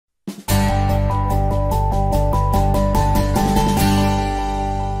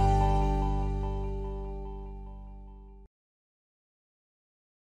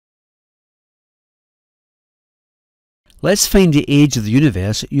Let's find the age of the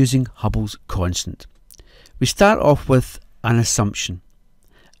universe using Hubble's constant. We start off with an assumption,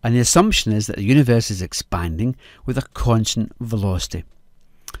 and the assumption is that the universe is expanding with a constant velocity.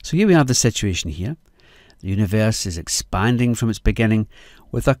 So here we have the situation here. The universe is expanding from its beginning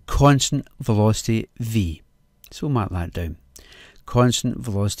with a constant velocity v. So we'll mark that down. Constant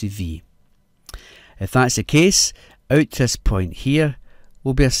velocity v. If that's the case, out to this point here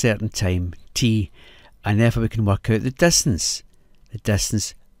will be a certain time t, and therefore we can work out the distance. The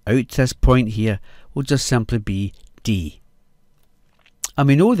distance out to this point here will just simply be d. And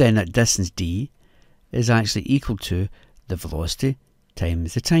we know then that distance d is actually equal to the velocity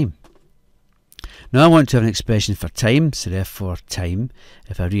times the time. Now I want to have an expression for time, so therefore time,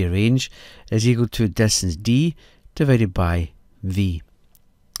 if I rearrange, is equal to distance d divided by v.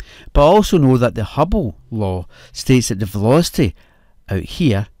 But I also know that the Hubble law states that the velocity out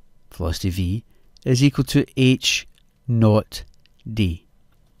here, velocity v, is equal to h naught d.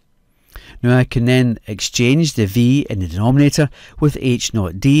 Now I can then exchange the v in the denominator with h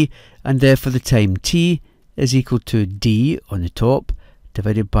naught d, and therefore the time t is equal to d on the top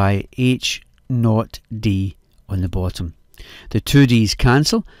divided by h naught d on the bottom. The two d's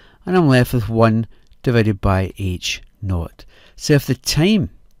cancel and I'm left with 1 divided by h naught. So if the time,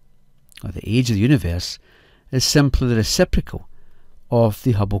 or the age of the universe, is simply the reciprocal of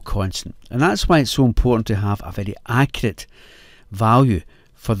the Hubble constant. And that's why it's so important to have a very accurate value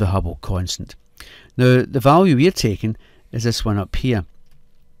for the Hubble constant. Now the value we're taking is this one up here.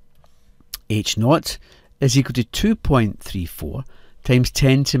 H naught is equal to 2.34 times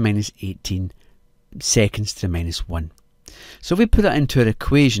 10 to the minus 18 seconds to the minus 1. So if we put that into our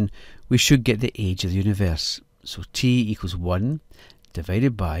equation, we should get the age of the universe. So t equals 1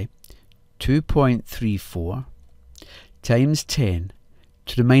 divided by 2.34 times 10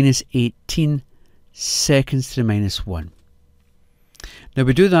 to the minus 18 seconds to the minus 1. Now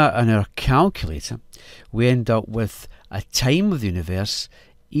we do that on our calculator, we end up with a time of the universe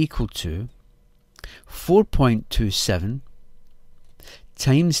equal to 4.27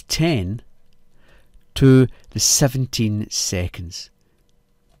 times 10 to the 17 seconds.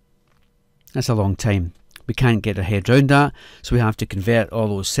 That's a long time. We can't get our head around that, so we have to convert all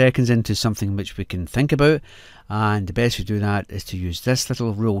those seconds into something which we can think about, and the best way to do that is to use this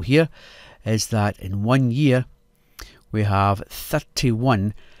little rule here, is that in 1 year we have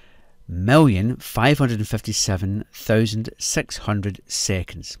 31,557,600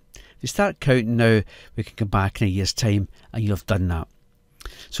 seconds. If you start counting now, we can come back in a year's time and you'll have done that.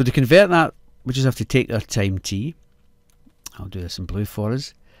 So to convert that, we just have to take our time t. I'll do this in blue for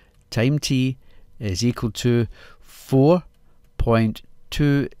us. Time t is equal to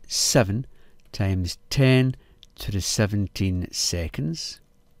 4.27 times 10 to the 17 seconds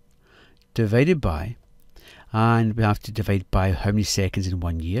divided by, and we have to divide by how many seconds in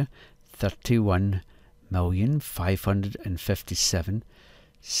 1 year,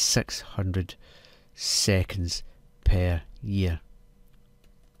 31,557,600 seconds per year.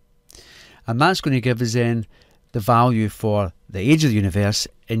 And that's going to give us then the value for the age of the universe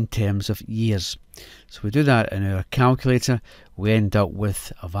in terms of years. So we do that in our calculator, we end up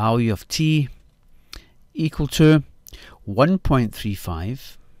with a value of t equal to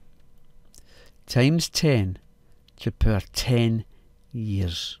 1.35 times 10 to the power 10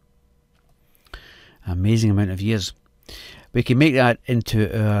 years. Amazing amount of years. We can make that into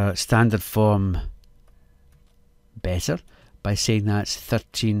our standard form better by saying that's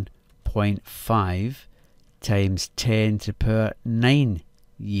 13.5 times 10 to the power 9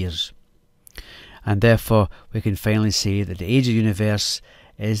 years. And therefore we can finally say that the age of the universe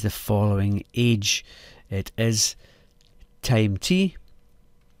is the following age. It is time t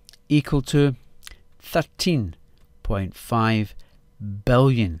equal to 13.5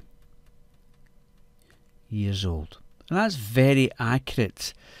 billion years old. And that's very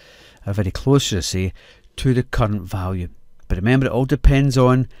accurate, or very close, should I say, to the current value. But remember, it all depends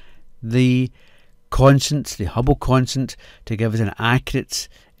on the constant, the Hubble constant, to give us an accurate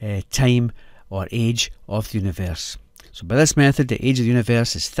time or age of the universe. So by this method, the age of the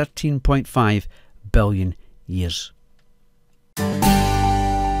universe is 13.5 billion years.